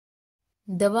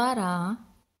दोबारा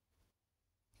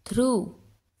through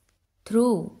through,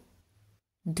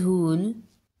 धूल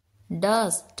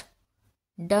dust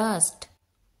dust,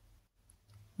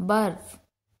 बर्फ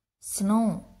स्नो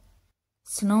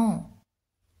स्नो,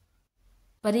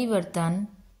 परिवर्तन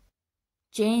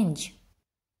चेंज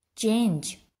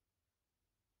चेंज,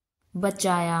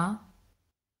 बचाया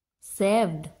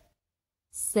सेव्ड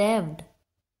सेव्ड,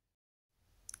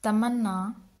 तमन्ना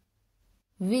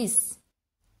विश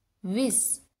विश,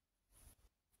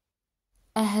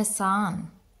 एहसान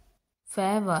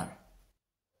फेवर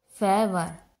फेवर,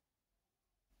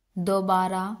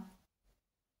 दोबारा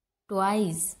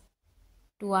ट्वाइस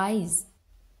ट्वाइस,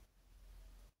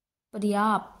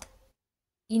 पर्याप्त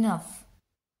इनफ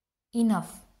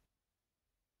इनफ,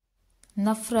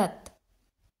 नफरत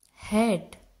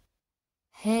हेट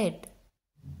हेट,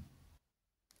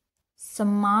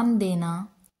 सम्मान देना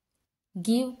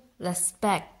गिव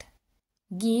रेस्पेक्ट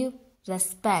गिव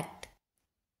रेस्पेक्ट,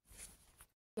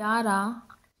 प्यारा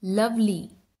लवली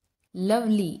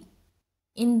लवली,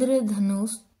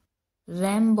 इंद्रधनुष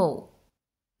रेम्बो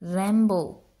रेम्बो,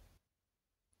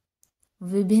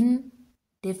 विभिन्न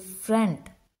डिफरेंट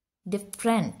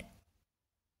डिफरेंट,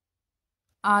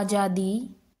 आज़ादी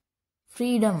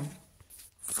फ्रीडम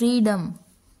फ्रीडम,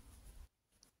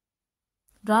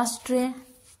 राष्ट्र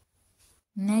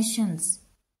नेशंस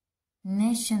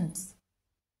नेशंस,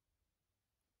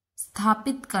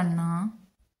 स्थापित करना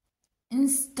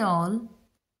इंस्टॉल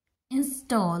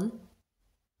इंस्टॉल,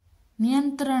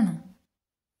 नियंत्रण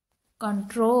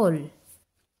कंट्रोल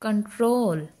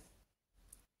कंट्रोल,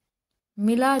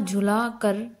 मिला जुला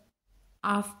कर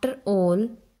आफ्टर ऑल,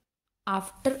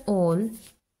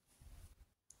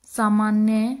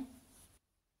 सामान्य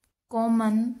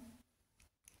कॉमन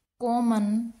कॉमन,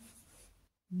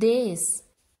 देश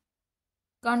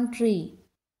कंट्री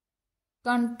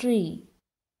कंट्री,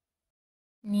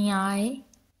 न्याय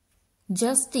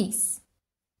जस्टिस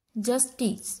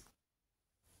जस्टिस,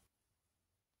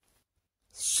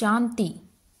 शांति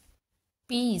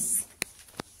पीस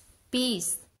पीस,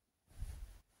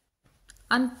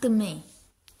 अंत में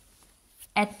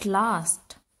एट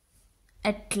लास्ट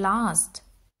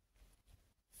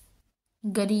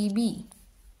गरीबी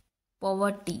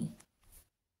पॉवर्टी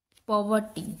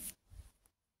पॉवर्टी,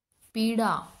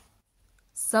 पीड़ा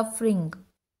सफरिंग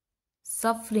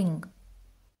सफरिंग,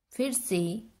 फिर से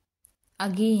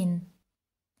अगेन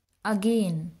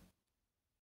अगेन,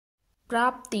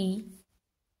 प्राप्ति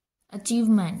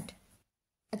अचीवमेंट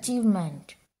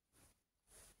अचीवमेंट,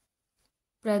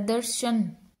 प्रदर्शन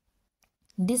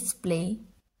डिस्प्ले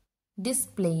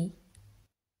डिस्प्ले,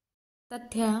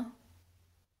 तथ्य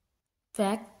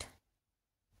फैक्ट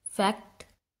फैक्ट,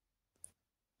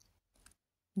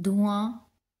 धुआं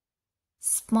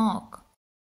स्मोक,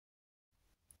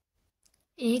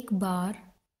 एक बार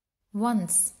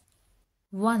वंस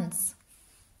वंस,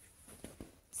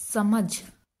 समझ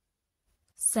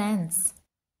सेंस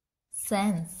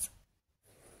सेंस,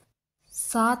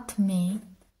 साथ में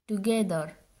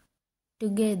टुगेदर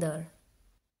टुगेदर,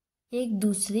 एक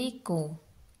दूसरे को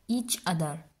ईच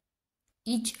अदर,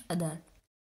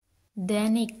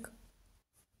 दैनिक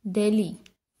डेली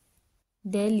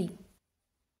डेली,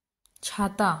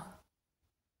 छाता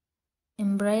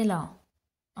अम्ब्रेला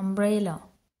अम्ब्रेला,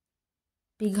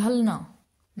 पिघलना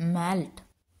मेल्ट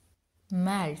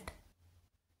मेल्ट,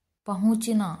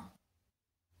 पहुंचना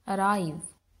अराइव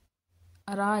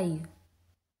अराइव,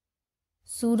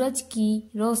 सूरज की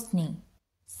रोशनी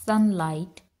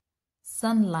सनलाइट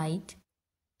सनलाइट,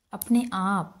 अपने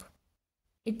आप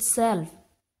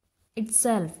इटसेल्फ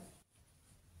इटसेल्फ,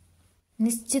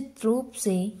 निश्चित रूप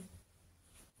से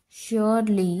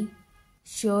श्योरली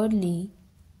श्योरली,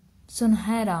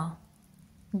 सुनहरा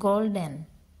गोल्डन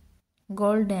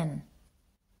गोल्डन,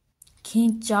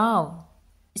 खिंचाव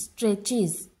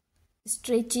स्ट्रेचेस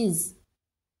स्ट्रेचेस,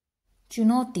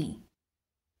 चुनौती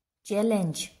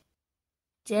चैलेंज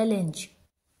चैलेंज,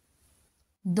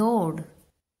 दौड़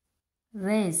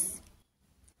रेस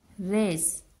रेस,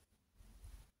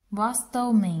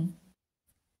 वास्तव में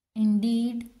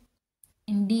इंडीड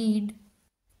इंडीड,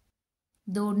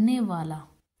 दौड़ने वाला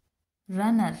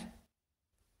रनर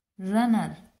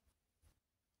रनर,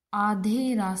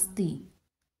 आधे रास्ते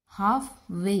हाफ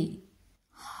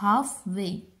वे,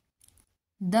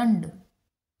 दंड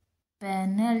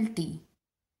पेनल्टी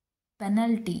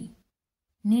पेनल्टी,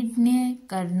 निर्णय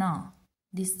करना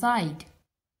डिसाइड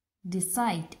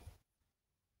डिसाइड,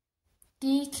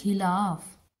 के खिलाफ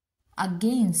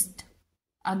अगेंस्ट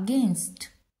अगेंस्ट,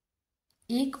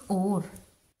 एक और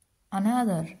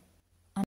अनदर